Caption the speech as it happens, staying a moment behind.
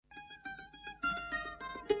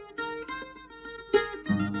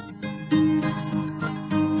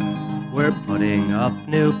putting up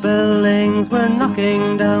new buildings, we're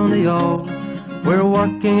knocking down the old. We're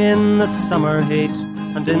working in the summer heat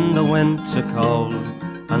and in the winter cold.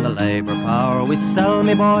 And the labour power we sell,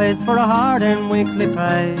 me boys, for a hard-earned weekly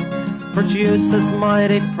pay produces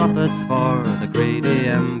mighty profits for the greedy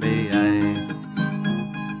MBA.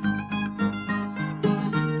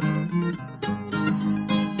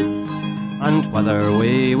 And whether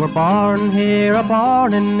we were born here or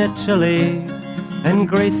born in Italy, in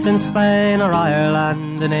Greece, in Spain or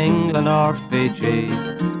Ireland, in England or Fiji,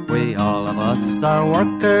 we all of us are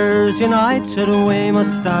workers, united we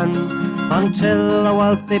must stand, until the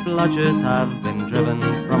wealthy bludgers have been driven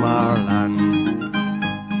from our land.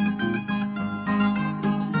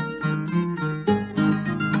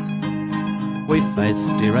 We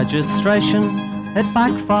faced deregistration, it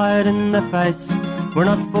backfired in the face. We're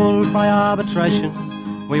not fooled by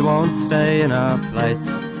arbitration, we won't stay in our place.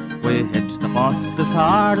 We hit the bosses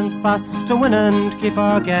hard and fast to win and keep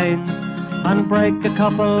our gains, and break a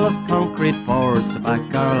couple of concrete pours to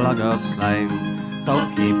back our log of claims. So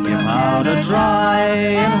keep your powder dry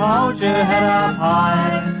and hold your head up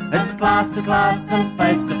high. It's class to class and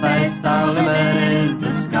face to face, our limit is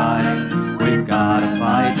the sky. We've got a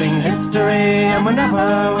fighting history and we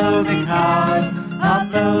never will be cowed. Our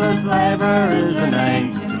builders' labour is a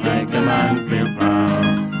name to make a man feel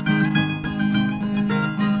proud.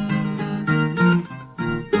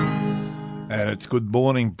 And it's good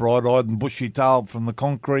morning, bright-eyed and bushy-tailed from the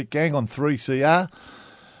Concrete Gang on 3CR.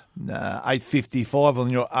 8:55 on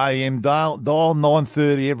your AM dial,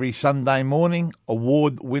 9:30 every Sunday morning,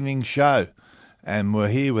 award-winning show. And we're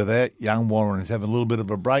here with our young Warren. He's having a little bit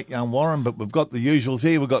of a break, young Warren, but we've got the usuals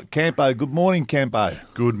here. We've got Campo. Good morning, Campo.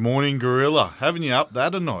 Good morning, Gorilla. Haven't you upped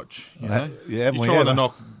that a notch? You know? Yeah, you're trying to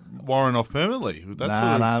knock Warren off permanently.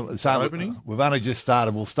 No, it's opening. We've only just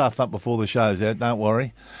started. We'll stuff up before the show's out. Don't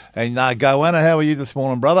worry. And Goanna, how are you this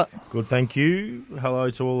morning, brother? Good, thank you. Hello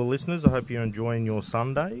to all the listeners. I hope you're enjoying your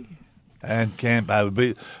Sunday. And Campo, it'd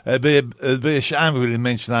be a shame if we didn't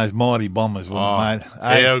mention those mighty Bombers, wouldn't it,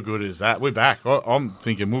 mate? How good is that? We're back. I'm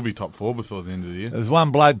thinking we'll be top four before the end of the year. There's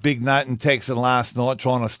one bloke, big note in Texan last night,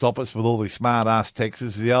 trying to stop us with all these smart-ass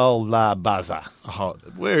Texans, the old buzzer. Oh,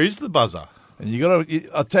 where is the buzzer? And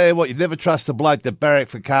I'll tell you what, you'd never trust a bloke that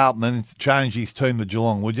barracked for Carlton and changed his team to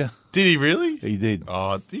Geelong, would you? Did he really? He did.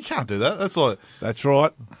 Oh, you can't do that. That's right.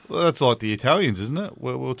 Well, that's like the Italians, isn't it?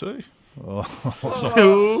 World War II.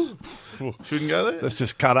 Oh. Shouldn't go there. Let's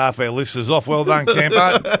just cut half our listeners off. Well done,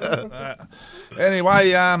 Campo. Anyway,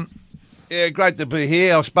 yeah, great to be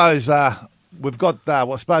here. I suppose we've got.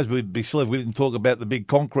 I suppose we'd be silly if we didn't talk about the big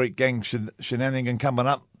Concrete Gang shenanigan coming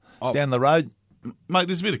up down the road. Mate,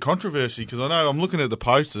 there's a bit of controversy because I know I'm looking at the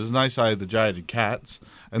posters and they say the Jaded Cats,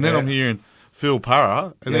 and then I'm hearing Phil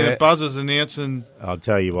Parra, and then Buzzer's announcing. I'll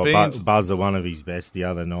tell you what, Buzzer, one of his best the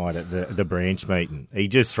other night at the branch meeting. He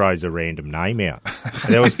just throws a random name out.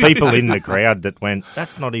 There was people in the crowd that went,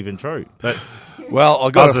 "That's not even true." But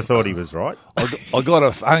Buzzer thought he was right. I got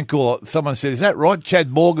a phone call. Someone said, "Is that right?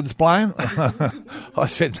 Chad Morgan's playing?" I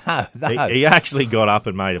said, "No." He actually got up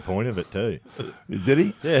and made a point of it too. Did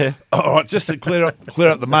he? Yeah. All right, just to clear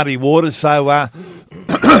up the muddy waters. So,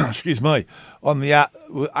 excuse me. On the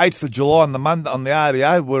 8th of July, on the Monday, on the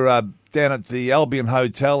RDO, we're down at the Albion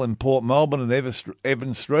Hotel in Port Melbourne at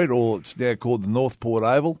Evans Street, or it's now called the Northport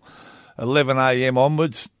Oval, 11 a.m.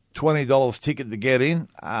 onwards. $20 ticket to get in.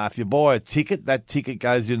 If you buy a ticket, that ticket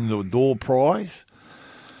goes into a door prize,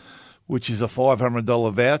 which is a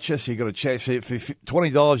 $500 voucher. So you got a chance. For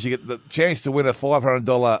 $20, you get the chance to win a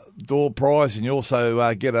 $500 door prize, and you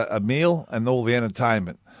also get a meal and all the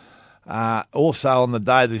entertainment. Also on the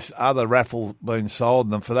day, this other raffle being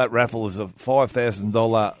sold, and for that raffle is a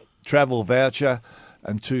 $5,000 travel voucher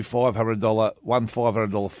and one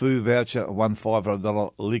 $500 food voucher and one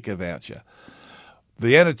 $500 liquor voucher.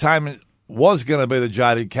 The entertainment was going to be the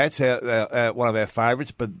Jaded Cats, one of our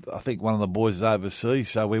favourites, but I think one of the boys is overseas,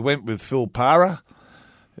 so we went with Phil Parra,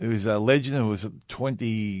 who's a legend, who was a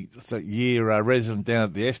 20-year resident down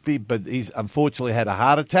at the Espy, but he's unfortunately had a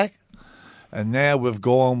heart attack. And now we've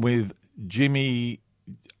gone with Jimmy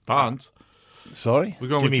Barnes. Sorry? We've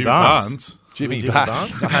gone with Jimmy Barnes. Jimmy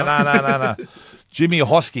Barnes. No. Jimmy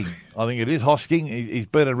Hosking. I think it is Hosking. He's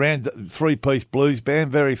been around, three-piece blues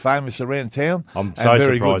band, very famous around town. I'm so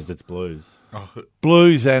surprised it's blues.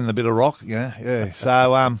 Blues and a bit of rock, yeah.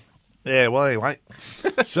 So, yeah, well, anyway.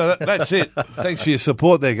 So that's it. Thanks for your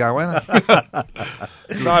support there, Goanna.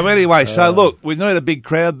 So anyway, look, we need a big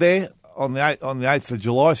crowd there on the 8th of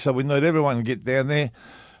July, so we need everyone to get down there.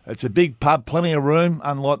 It's a big pub, plenty of room,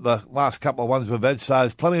 unlike the last couple of ones we've had, so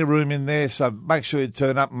there's plenty of room in there, so make sure you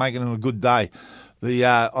turn up and make it a good day.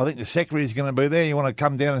 I think the secretary is going to be there. You want to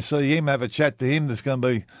come down and see him, have a chat to him. There's going to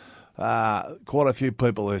be quite a few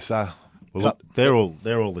people there. So, they're all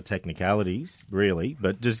the technicalities, really.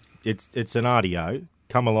 But just it's an RDO.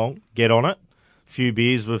 Come along, get on it. A few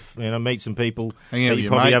beers with meet some people that you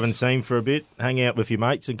probably haven't seen for a bit. Hang out with your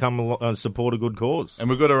mates and come along and support a good cause. And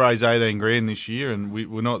we've got to raise 18 grand this year, and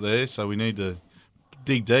we're not there, so we need to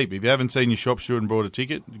dig deep. If you haven't seen your shop steward and brought a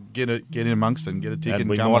ticket, get in amongst it and get a ticket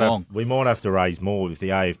and come along. We might have to raise more with the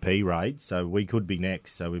AFP raid, so we could be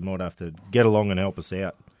next. So we might have to get along and help us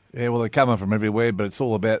out. Yeah, well, they're coming from everywhere, but it's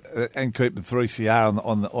all about and keeping 3CR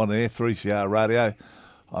on air, 3CR radio.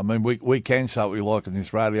 I mean, we can say what we like on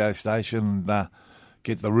this radio station and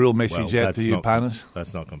get the real message out to your punters.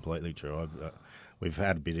 That's not completely true. We've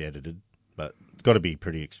had a bit edited, but it's got to be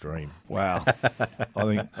pretty extreme. Wow. I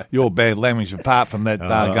think your bad language, apart from that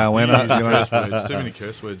going on. There's too many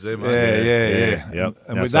curse words there, mate. Yeah. Yep.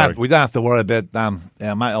 And we don't have to worry about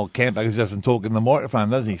our mate old Camper because he doesn't talk in the microphone,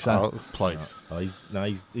 does he? So, please.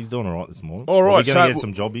 He's doing all right this morning. All right. We're going to get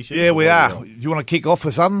some job issues. Yeah, we are. Do you want to kick off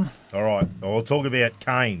with something? All right. We'll talk about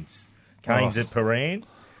Canes. Canes at Paran.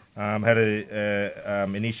 Had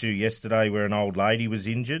an issue yesterday where an old lady was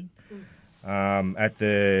injured at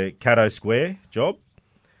the Caddo Square job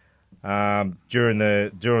during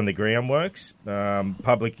the groundworks.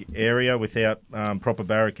 Public area without proper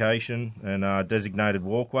barrication and designated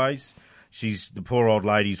walkways. The poor old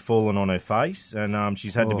lady's fallen on her face and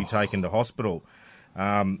she's had to be taken to hospital.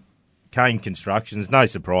 Kane Constructions, no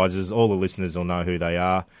surprises. All the listeners will know who they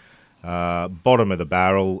are. Bottom of the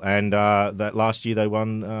barrel, and that last year they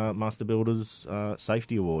won Master Builders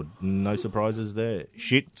Safety Award. No surprises there.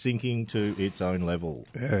 Shit sinking to its own level.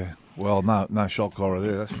 Yeah, well, no shock horror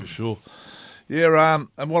there, that's for sure. Yeah,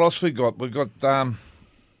 and what else we got? We got.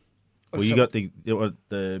 You got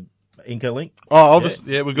the Incolink. Oh,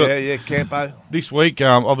 obviously, we've got Campo. This week,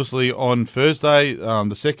 obviously on Thursday,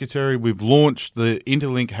 the Secretary, we've launched the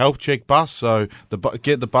Interlink Health Check bus. So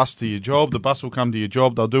get the bus to your job. The bus will come to your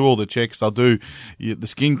job. They'll do all the checks. They'll do the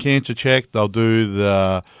skin cancer check. They'll do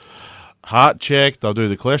the heart check. They'll do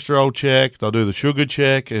the cholesterol check. They'll do the sugar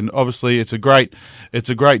check. And obviously, it's a great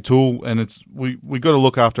tool. And we got to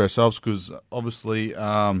look after ourselves because obviously,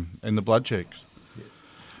 and the blood checks,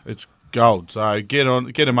 it's gold. So get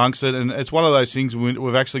amongst it, and it's one of those things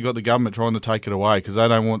we've actually got the government trying to take it away because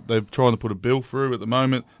they're trying to put a bill through at the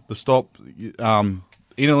moment to stop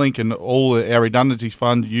Interlink and all our redundancies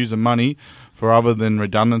fund using money for other than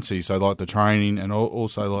redundancy. So like the training and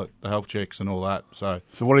also like the health checks and all that. So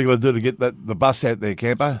what are you going to do to get the bus out there,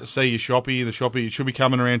 Campo? See your shoppy. The shoppy should be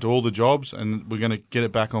coming around to all the jobs, and we're going to get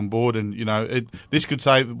it back on board. And this could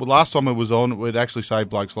save. Well, last time it was on, it actually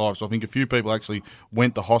saved blokes' lives. So I think a few people actually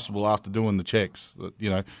went to hospital after doing the checks.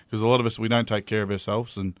 Because a lot of us we don't take care of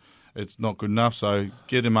ourselves and it's not good enough, so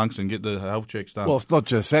get amongst and get the health checks done. Well, it's not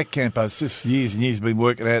just that, Campo. It's just years and years been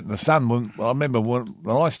working out in the sun. I remember when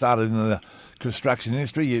I started in the construction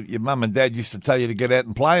industry, your mum and dad used to tell you to get out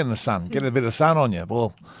and play in the sun, get a bit of sun on you.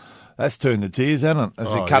 Well, that's turned to tears, hasn't it? As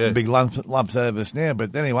they're cutting big lumps out of us now.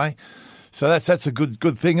 But anyway, so that's a good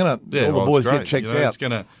thing, isn't it? Yeah, all the boys get checked out.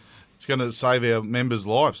 It's gonna save our members'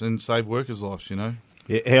 lives and save workers' lives,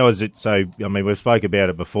 How is it? So, I mean, we've spoke about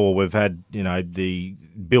it before. We've had, the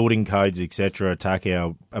building codes, etc., attack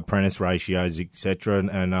our apprentice ratios, etc.,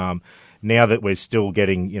 and now that we're still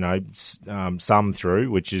getting, some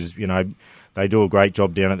through, which is, they do a great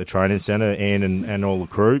job down at the training centre and all the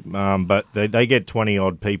crew, but they get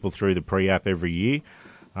 20-odd people through the pre-app every year.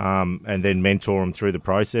 And then mentor them through the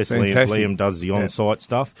process. Liam does the on-site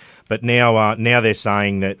stuff. But now they're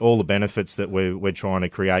saying that all the benefits that we're trying to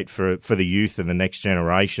create for the youth and the next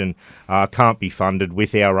generation can't be funded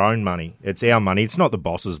with our own money. It's our money. It's not the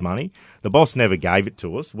boss's money. The boss never gave it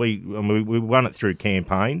to us. We run it through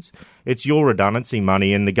campaigns. It's your redundancy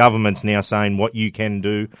money, and the government's now saying what you can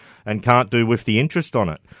do and can't do with the interest on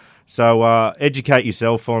it. So educate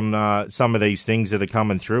yourself on some of these things that are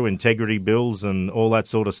coming through, integrity bills and all that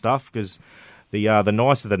sort of stuff, because the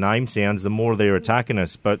nicer the name sounds, the more they're attacking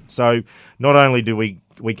us. But so not only do we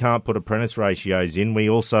can't put apprentice ratios in, we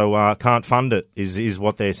also can't fund it, is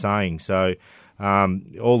what they're saying. So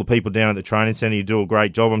all the people down at the training centre, you do a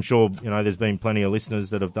great job. I'm sure there's been plenty of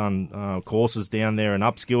listeners that have done courses down there and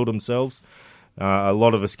upskilled themselves. A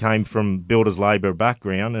lot of us came from builders' labour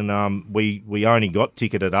background, and we only got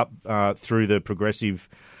ticketed up through the progressive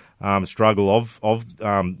struggle of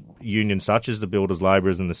unions such as the builders'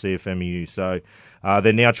 labourers and the CFMEU. So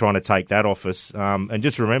they're now trying to take that off us. And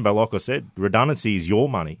just remember, like I said, redundancy is your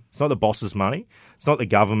money. It's not the boss's money. It's not the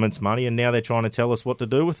government's money. And now they're trying to tell us what to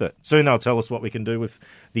do with it. Soon they'll tell us what we can do with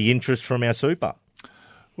the interest from our super.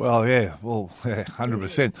 Well,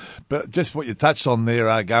 100%. But just what you touched on there,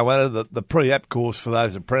 Goanna, the pre-app course for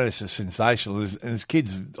those apprentices is sensational. There's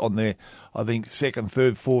kids on there, I think, second,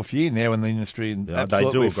 third, fourth year now in the industry, and absolutely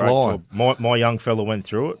they do a great job. My young fella went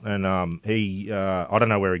through it, and he I don't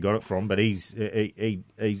know where he got it from, but he's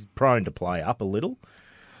prone to play up a little.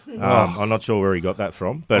 I'm not sure where he got that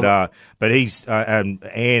from, but he's and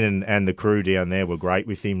Anne and the crew down there were great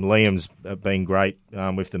with him. Liam's been great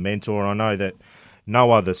with the mentor. I know that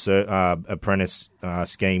no other apprentice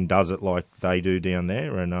scheme does it like they do down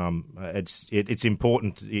there, and it's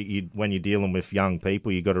important when you're dealing with young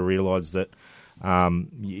people. You've got to realise that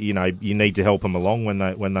you need to help them along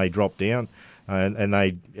when they drop down. And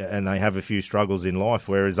they have a few struggles in life,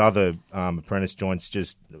 whereas other apprentice joints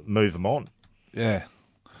just move them on. Yeah.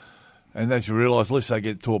 And as you realise, at least they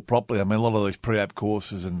get taught properly. I mean, a lot of these pre-app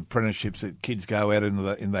courses and apprenticeships that kids go out in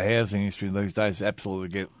the housing industry these days absolutely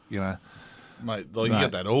get, Mate, you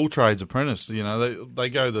get that all trades apprentice.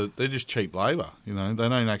 They're just cheap labour. They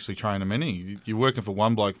don't actually train them any. You're working for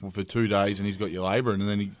one bloke for 2 days, and he's got your labour, and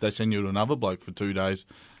then they send you to another bloke for 2 days.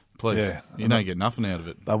 Please, you don't get nothing out of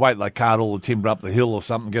it. They cart all the timber up the hill or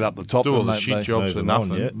something, get up the top, do all the shit jobs for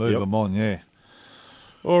nothing. Move them on, yeah.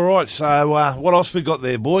 All right, so what else we got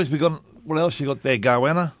there, boys? What else you got there,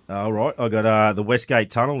 Goanna? All right, I got the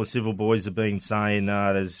Westgate Tunnel. The civil boys have been saying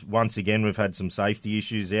there's once again we've had some safety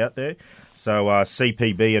issues out there. So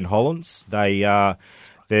CPB and Hollands, they're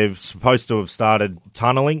supposed to have started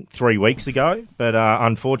tunnelling 3 weeks ago, but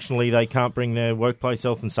unfortunately they can't bring their workplace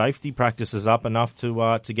health and safety practices up enough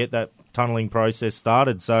to get that tunnelling process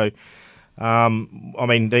started. So.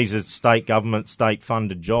 These are state government,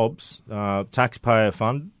 state-funded jobs, taxpayer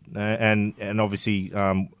fund, and obviously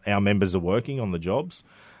our members are working on the jobs.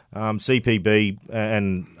 CPB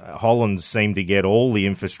and Hollands seem to get all the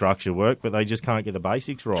infrastructure work, but they just can't get the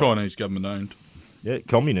basics right. Chinese government-owned. Yeah,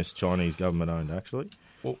 communist Chinese government-owned, actually.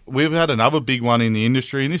 Well, we've had another big one in the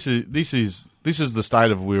industry, and this is the state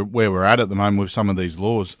of where we're at the moment with some of these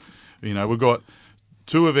laws. We've got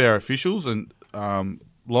two of our officials and.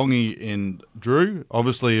 Longy and Drew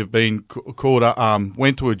obviously have been caught up,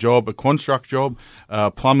 went to a construct job.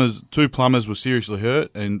 Two plumbers were seriously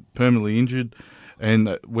hurt and permanently injured,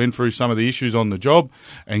 and went through some of the issues on the job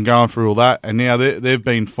and going through all that. And now they've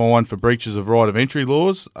been fined for breaches of right of entry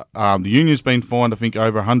laws. The union's been fined, I think,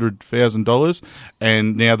 over $100,000.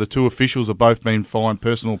 And now the two officials have both been fined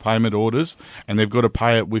personal payment orders, and they've got to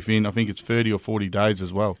pay it within, I think it's 30 or 40 days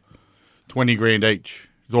as well. 20 grand each.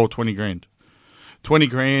 It's all 20 grand. 20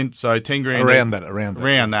 grand, so 10 grand. Around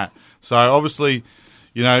that. So obviously,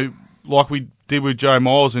 like we did with Joe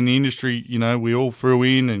Miles in the industry, we all threw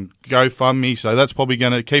in and GoFundMe. So that's probably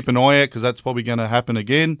going to keep an eye out because that's probably going to happen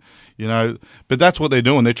again. But that's what they're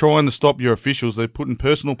doing. They're trying to stop your officials. They're putting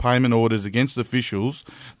personal payment orders against officials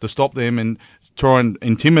to stop them and try and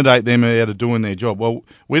intimidate them out of doing their job. Well,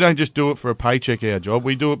 we don't just do it for a paycheck, our job.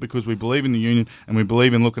 We do it because we believe in the union and we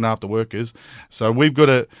believe in looking after workers. So we've got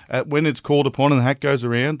to, when it's called upon and the hat goes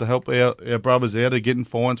around to help our brothers out of getting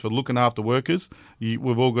fines for looking after workers,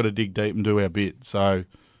 we've all got to dig deep and do our bit. So,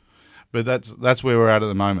 but that's where we're at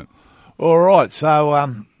the moment. All right,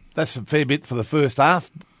 so that's a fair bit for the first half.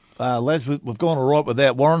 Les, we've gone all right with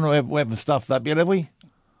that. Warren, we haven't stuffed up yet, have we?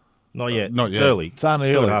 Not yet. Not yet. It's early. It's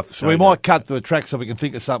only early. So we might cut to a track so we can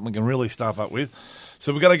think of something we can really stuff up with.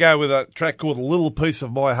 So we're going to go with a track called A Little Piece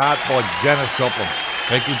of My Heart by Janis Joplin.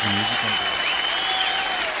 Thank you, music.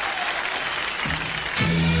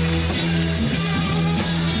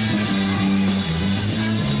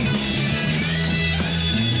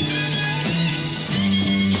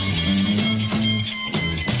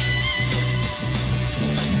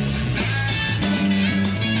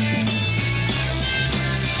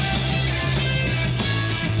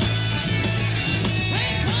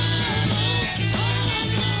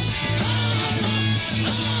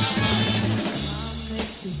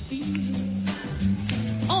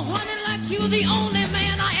 The only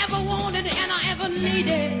man I ever wanted and I ever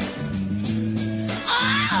needed.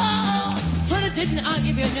 Oh, honey, didn't I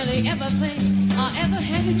give you nearly everything I ever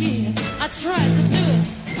had to give? I tried to do it.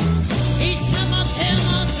 Each time I tell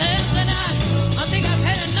myself that I think I've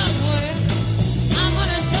had enough work. I'm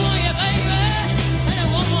gonna show you, baby, that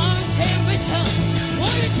a woman can return.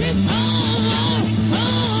 Won't you just come on,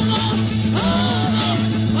 come on, come on,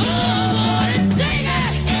 come on and take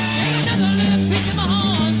it. Take another little piece of my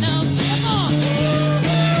heart now.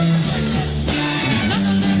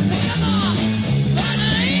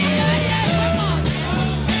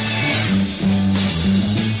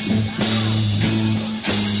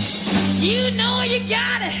 You know you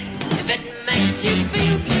got it if it makes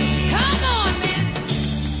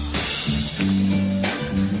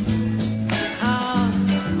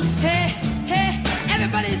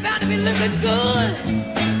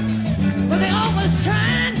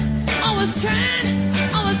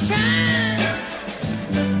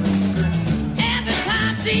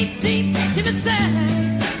deep, deep to myself.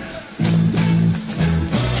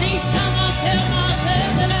 And each time I tell myself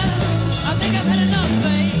that I think I've had enough,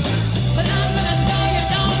 babe. But I'm gonna show you,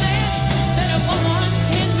 darling, that a woman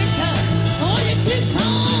can be tough. I want you to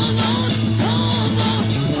come on, come on,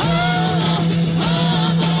 come on,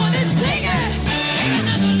 come on and take it. Take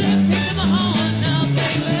another little piece of my heart now,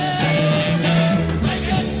 baby.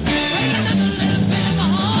 Take another little bit of my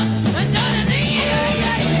heart, and darling, yeah,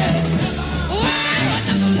 yeah, yeah. Wow,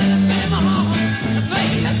 another little bit of my heart,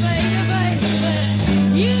 baby, baby, baby.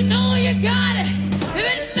 You know you got it if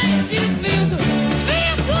it makes you feel good.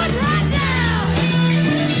 Feel good right now.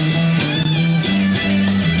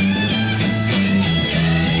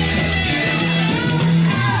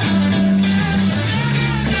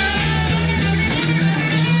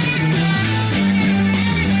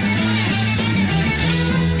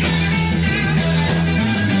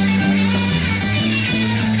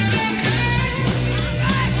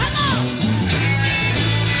 Hey, come on.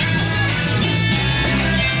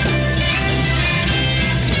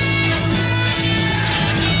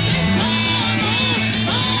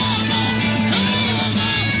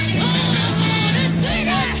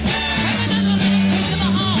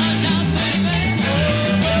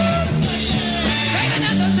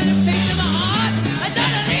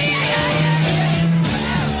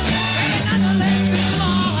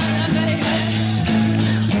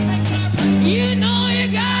 You know you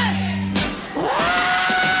got it.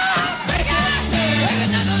 Take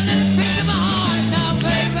another little piece of my heart now,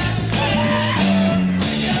 baby.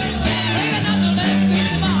 Take another little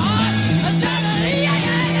piece of my heart. Yeah,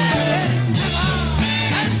 yeah, yeah. Come on.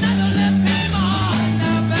 Another little piece of my heart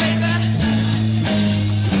now, baby.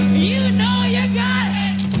 You know you got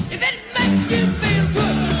it if it makes you feel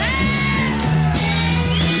good.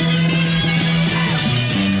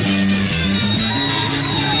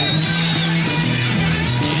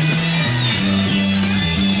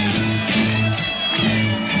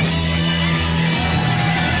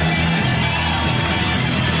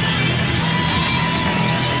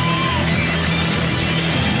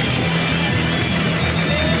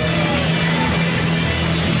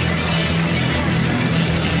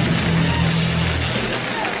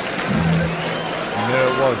 And there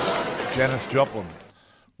it was, Janis Joplin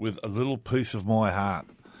with A Little Piece of My Heart.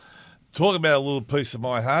 Talk about a little piece of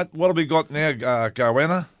my heart. What have we got now,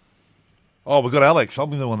 Goanna? Oh, we've got Alex.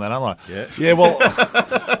 I'm doing that, aren't I? Yeah. Yeah. Well,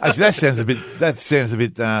 actually, that sounds a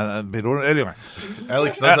bit anyway.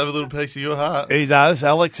 Alex does have a little piece of your heart. He does.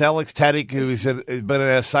 Alex Taddick, who has been in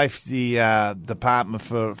our safety department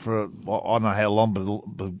for I don't know how long,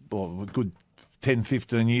 but a good 10,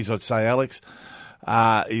 15 years, I'd say, Alex.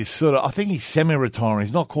 He's sort of, I think he's semi-retiring.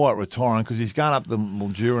 He's not quite retiring because he's going up to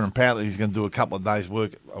Mildura and apparently he's going to do a couple of days'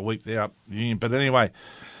 work a week there up the Union. But anyway,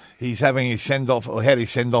 he's having his send-off, or had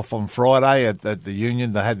his send-off on Friday at the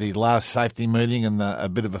Union. They had the last safety meeting and a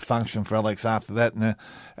bit of a function for Alex after that. And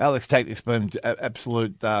Alex Taddick's been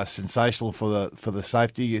absolute sensational for the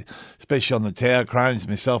safety, especially on the tower cranes.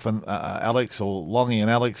 Myself and Alex, or Longy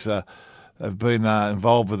and Alex, have been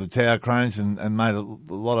involved with the tower cranes and made a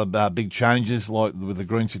lot of big changes, like with the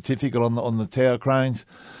green certificate on the tower cranes.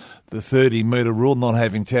 The 30-metre rule, not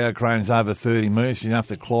having tower cranes over 30 metres. You have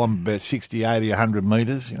to climb about 60, 80, 100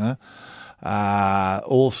 metres, you know.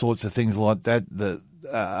 All sorts of things like that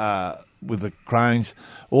with the cranes.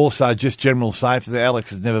 Also, just general safety. Alex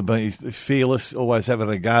has never been, he's fearless, always having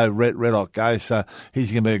a go, red hot go. So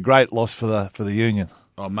he's going to be a great loss for the Union.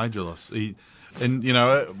 Oh, major loss. And, you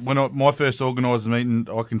know, when my first organised meeting,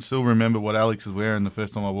 I can still remember what Alex was wearing the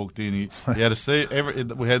first time I walked in. He had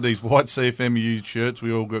we had these white CFMU shirts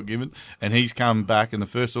we all got given, and he's come back in the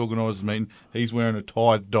first organised meeting, he's wearing a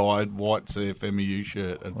tie-dyed white CFMU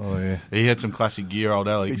shirt. And oh, yeah. He had some classic gear, old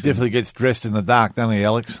Alex. He definitely gets dressed in the dark, doesn't he,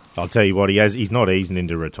 Alex? I'll tell you what, he's not easing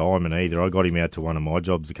into retirement either. I got him out to one of my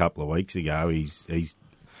jobs a couple of weeks ago. He's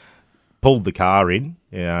pulled the car in,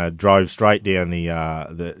 drove straight down the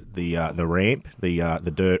ramp,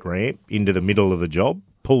 the dirt ramp, into the middle of the job,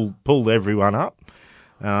 pulled everyone up,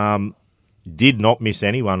 did not miss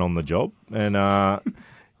anyone on the job, and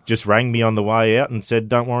just rang me on the way out and said,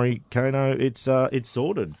 "Don't worry, Kono, it's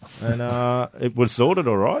sorted," and it was sorted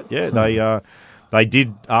all right. Yeah, they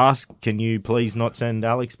did ask, "Can you please not send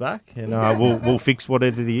Alex back?" And we'll fix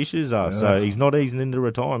whatever the issues are. Yeah. So he's not easing into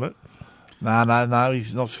retirement. No,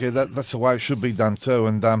 he's not scared. That's the way it should be done too.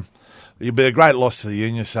 And it'll be a great loss to the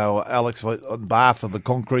Union. So, Alex, on behalf of the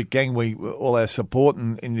Concrete Gang, we all our support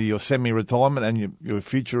into your semi-retirement and your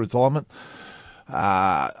future retirement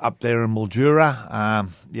up there in Mildura. I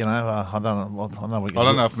don't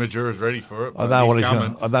know. If Mildura's ready for it. I know when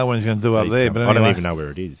he's going to do up there. But anyway, I don't even know where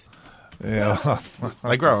it is. Yeah,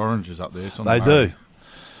 They grow oranges up there. It's on they the road. do.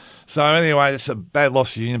 So anyway, it's a bad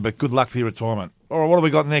loss for the Union, but good luck for your retirement. All right, what have we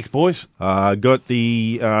got next, boys? Got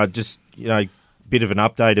the bit of an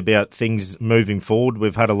update about things moving forward.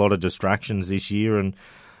 We've had a lot of distractions this year, and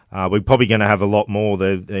we're probably going to have a lot more.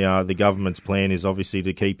 The government's plan is obviously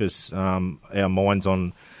to keep us our minds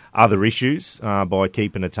on other issues by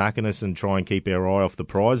keeping attacking us and try and keep our eye off the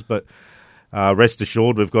prize. But rest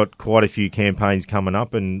assured, we've got quite a few campaigns coming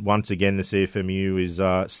up, and once again, the CFMU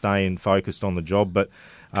is staying focused on the job. But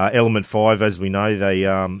Element 5, as we know,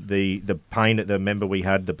 the painter, the member we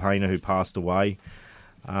had, the painter who passed away,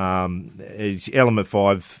 is Element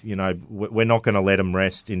 5. We're not going to let them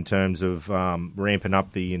rest in terms of ramping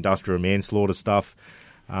up the industrial manslaughter stuff.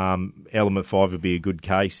 Element 5 would be a good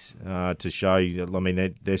case to show. I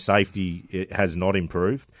mean, their safety has not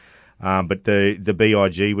improved. But the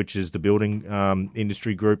BIG, which is the building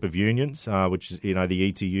industry group of unions, which is the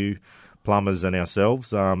ETU, plumbers and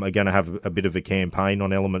ourselves, are going to have a bit of a campaign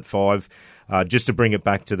on Element 5, just to bring it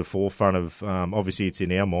back to the forefront of, obviously it's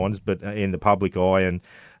in our minds, but in the public eye,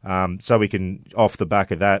 and so we can, off the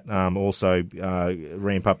back of that, also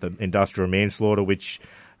ramp up the industrial manslaughter, which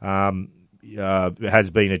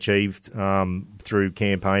has been achieved through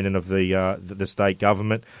campaigning of the state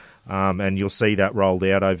government. And you'll see that rolled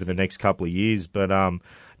out over the next couple of years. But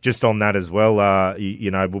just on that as well,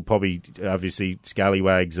 we'll probably, obviously,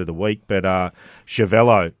 scallywags of the week, but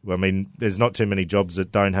Chevello, I mean, there's not too many jobs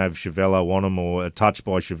that don't have Chevello on them or are touched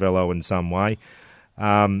by Chevello in some way.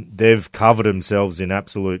 They've covered themselves in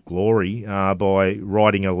absolute glory by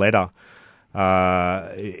writing a letter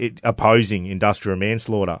opposing industrial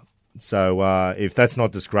manslaughter. So if that's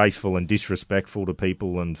not disgraceful and disrespectful to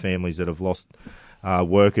people and families that have lost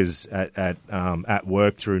workers at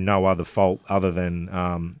work through no other fault other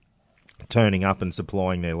than turning up and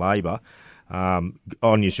supplying their labour, on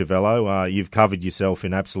your Chevello, you've covered yourself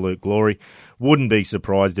in absolute glory. Wouldn't be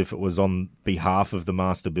surprised if it was on behalf of the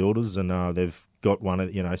master builders, and they've got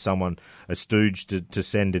someone, a stooge, to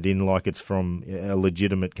send it in like it's from a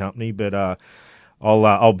legitimate company. But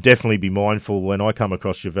I'll definitely be mindful when I come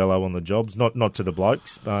across Chevello on the jobs, not to the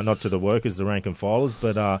blokes, not to the workers, the rank and filers,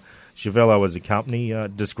 but Chevello as a company,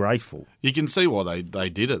 disgraceful. You can see why they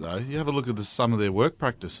did it, though. You have a look at some of their work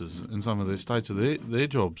practices and some of their states of their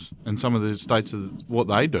jobs and some of the states of what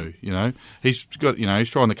they do. He's got, he's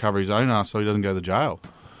trying to cover his own ass so he doesn't go to jail.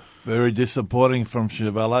 Very disappointing from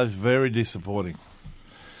Chevello. Very disappointing.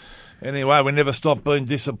 Anyway, we never stop being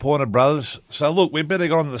disappointed, brothers. So, look, we better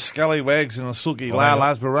go on to the scallywags and the sookie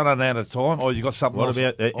lalas. We're running out of time. Or you got something else?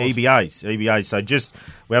 What about EBAs? EBAs. So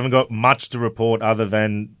we haven't got much to report other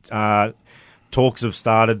than talks have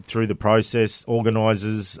started through the process.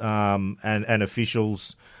 Organisers and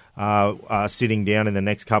officials are sitting down in the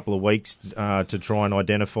next couple of weeks to try and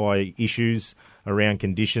identify issues around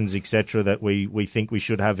conditions, etc., that we think we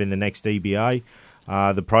should have in the next EBA.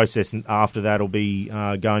 The process after that will be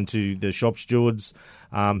going to the shop stewards,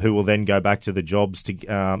 who will then go back to the jobs to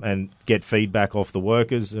and get feedback off the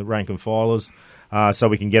workers, the rank and filers, so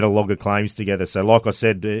we can get a log of claims together. So like I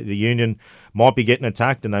said, the union might be getting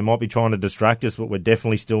attacked and they might be trying to distract us, but we're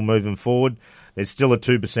definitely still moving forward. There's still a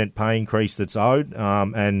 2% pay increase that's owed,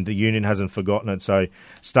 and the union hasn't forgotten it. So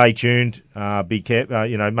stay tuned, be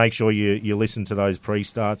careful, make sure you listen to those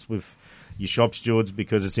pre-starts with your shop stewards,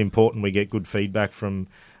 because it's important we get good feedback from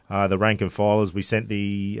the rank and filers. We sent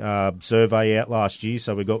the survey out last year,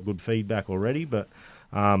 so we got good feedback already, but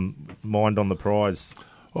mind on the prize.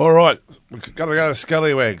 All right, we've got to go to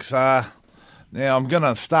Scallywags. Now, I'm going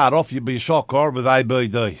to start off, you'll be shocked, with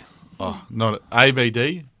ABD. Oh, not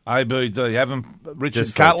ABD? ABD.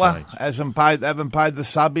 Richard Cutler haven't paid the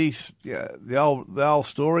subbies. Yeah, the old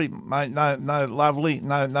story, mate. No lovely,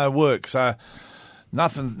 no work. So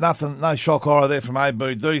nothing, no shock horror there from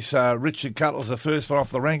ABD. So Richard Cutler's the first one off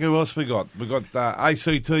the rank. Who else we got? We got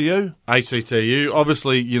ACTU. ACTU.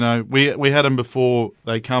 Obviously, we had them before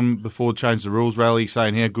they changed the rules rally,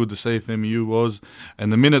 saying how good the CFMU was.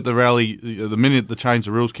 And the minute the change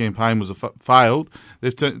the rules campaign was failed,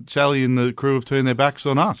 Sally and the crew have turned their backs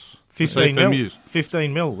on us.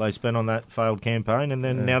 15 mil they spent on that failed campaign, and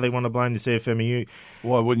then now they want to blame the CFMU.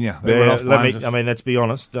 Why wouldn't you? Let's be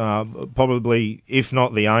honest. Probably, if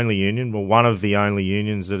not the only union, well, one of the only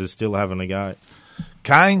unions that is still having a go.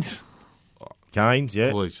 Canes,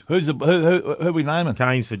 yeah. Please. Who are we naming?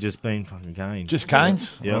 Canes for just being fucking Canes. Just Canes?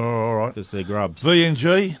 Yeah. All right. Because they're grubs.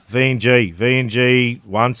 V&G,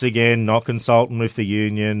 once again, not consulting with the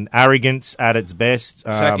union. Arrogance at its best.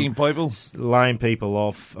 Sacking people. Laying people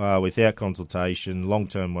off without consultation.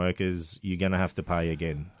 Long-term workers, you're going to have to pay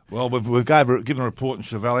again. Well, we've given a report in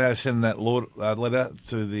Chevalier, sending that letter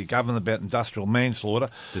to the government about industrial manslaughter.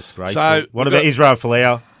 Disgraceful. So what about Israel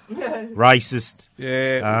Folau? Racist.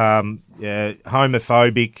 Yeah.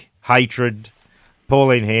 Homophobic. Hatred.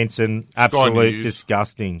 Pauline Hanson. Absolute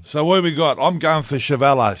disgusting. So what have we got? I'm going for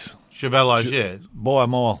Chevalets. Yeah. By a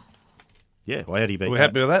mile. Yeah, well, how do you beat that? We're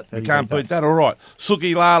happy with that? We can't beat that. All right.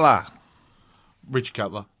 Suki Lala. Rich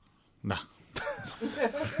Cutler. No.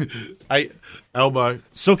 Hey, Elbow.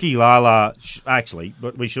 Suki Lala, actually,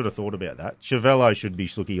 but we should have thought about that. Chevello should be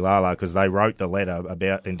Suki Lala because they wrote the letter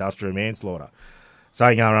about industrial manslaughter,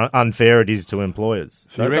 saying how unfair it is to employers.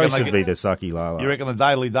 So they should be the Suki Lala. You reckon a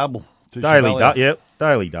daily double? Daily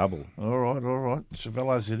double. All right.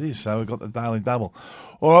 Chevello's it is, so we've got the daily double.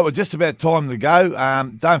 All right, we're just about time to go.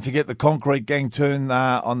 Don't forget the Concrete Gang turn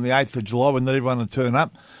on the 8th of July. We need everyone to turn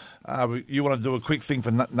up. You want to do a quick thing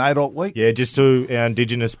for NAIDOC Week? Yeah, just to our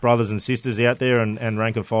Indigenous brothers and sisters out there and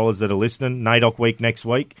rank and filers that are listening, NAIDOC Week next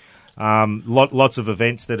week. Lots of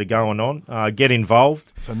events that are going on. Get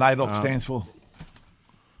involved. So NAIDOC stands for?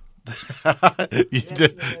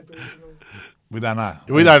 We don't know.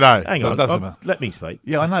 We don't know. Hang on. Let me speak.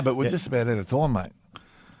 Yeah, I know, but we're just about out of time, mate.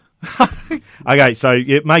 Okay, so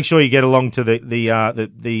make sure you get along to the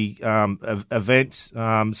events.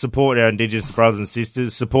 Support our Indigenous brothers and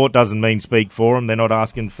sisters. Support doesn't mean speak for them. They're not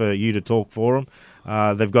asking for you to talk for them.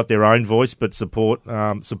 They've got their own voice, but support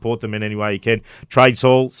them in any way you can. Trades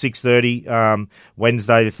Hall, 6:30,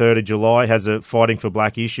 Wednesday the 3rd of July, has a Fighting for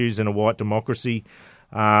Black Issues and a White Democracy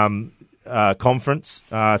conference.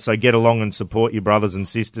 So get along and support your brothers and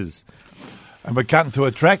sisters. And we're cutting to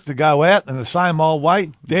a track to go out in the same old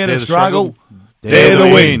way. Dare to struggle, dare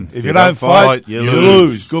to win. If you don't fight, you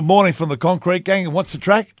lose. Good morning from the Concrete Gang. And what's the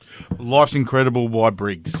track? Life's Incredible by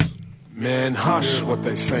Briggs. Man, hush what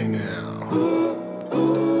they say now.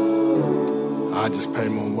 I just pay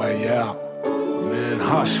my way out. Man,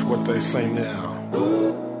 hush what they say now.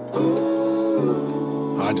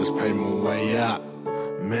 I just pay my way out.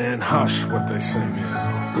 Man, hush what they say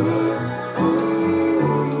now.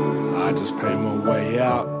 I just pay my way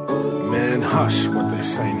out. Man, hush what they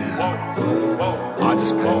say now. I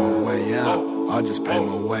just pay my way out. I just pay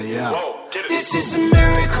my way out. This is a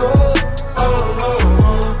miracle.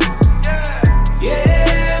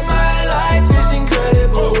 Yeah, my life is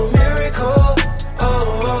incredible. Miracle.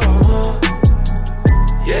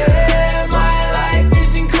 Yeah, my life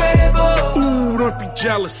is incredible. Ooh, don't be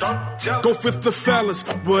jealous. Go with the fellas,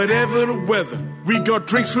 whatever the weather. We got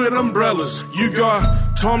drinks with umbrellas. You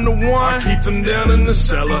got time to wine, I keep them down in the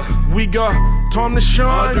cellar. We got time to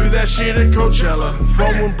shine, I do that shit at Coachella.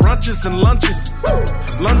 Throwing brunches and lunches,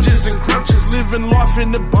 lunges and crunches. Living life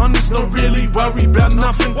in abundance, don't really worry about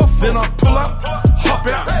nothing. Then I pull up, hop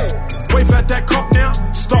out, wave at that cop now.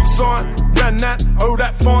 Stop sign, ran that, oh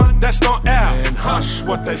that fine, that's not out. And hush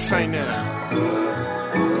what they say now.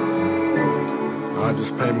 I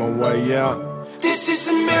just pay my way out. This is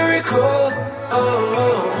a miracle.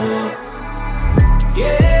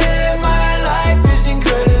 Yeah, my life is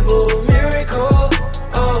incredible. Miracle.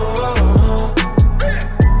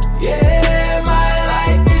 Yeah, my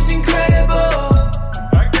life is incredible.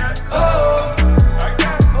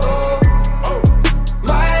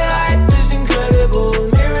 My life is incredible.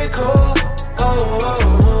 Miracle.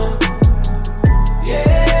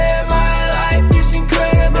 Yeah, my life is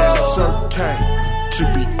incredible. It's okay to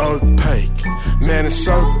be opaque. Man, it's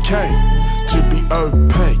okay to be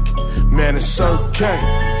opaque. Man, it's okay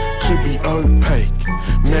to be opaque.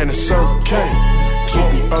 Man, it's okay to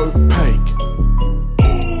be opaque.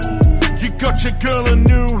 You got your girl a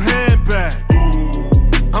new handbag.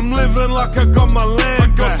 I'm living like I got my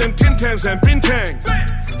land back. Got them Tim Tams and Bintangs,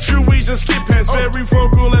 Chewies and skip hands. Very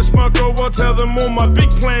vocal as Marco. I'll tell them all my big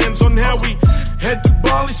plans on how we head to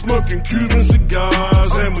Bali, smoking Cuban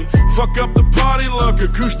cigars, and we fuck up the party like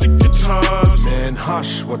acoustic guitars. Man,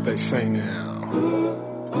 hush what they say now.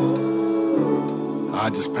 I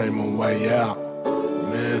just pay my way out.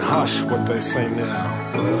 Man, hush what they say now.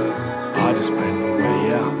 I just pay my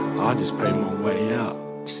way out. I just pay my way out.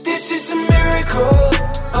 This is a miracle.